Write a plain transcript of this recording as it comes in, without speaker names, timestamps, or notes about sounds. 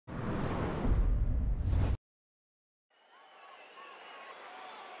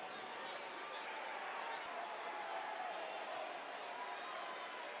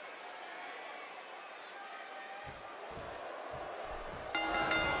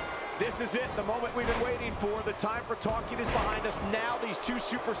This is it, the moment we've been waiting for. The time for talking is behind us. Now these two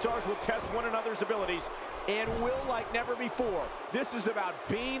superstars will test one another's abilities and will like never before. This is about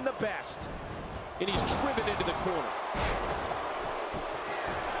being the best. And he's driven into the corner.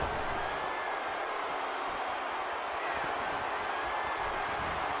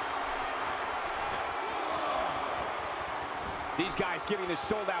 These guys giving this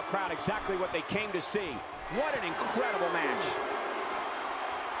sold-out crowd exactly what they came to see. What an incredible match.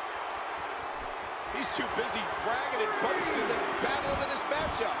 He's too busy bragging and boasting than battling in this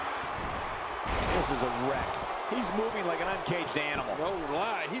matchup. This is a wreck. He's moving like an uncaged animal. No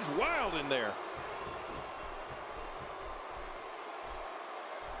lie, he's wild in there.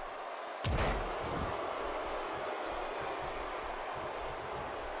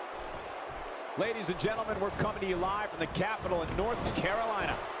 Ladies and gentlemen, we're coming to you live from the capital in North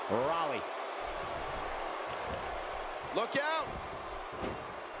Carolina, Raleigh. Look out!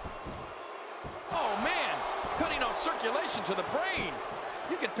 Oh, man! Cutting off circulation to the brain.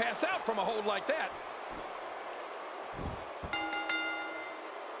 You can pass out from a hold like that.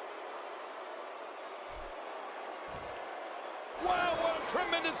 Wow, what a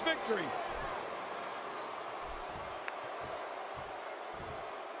tremendous victory!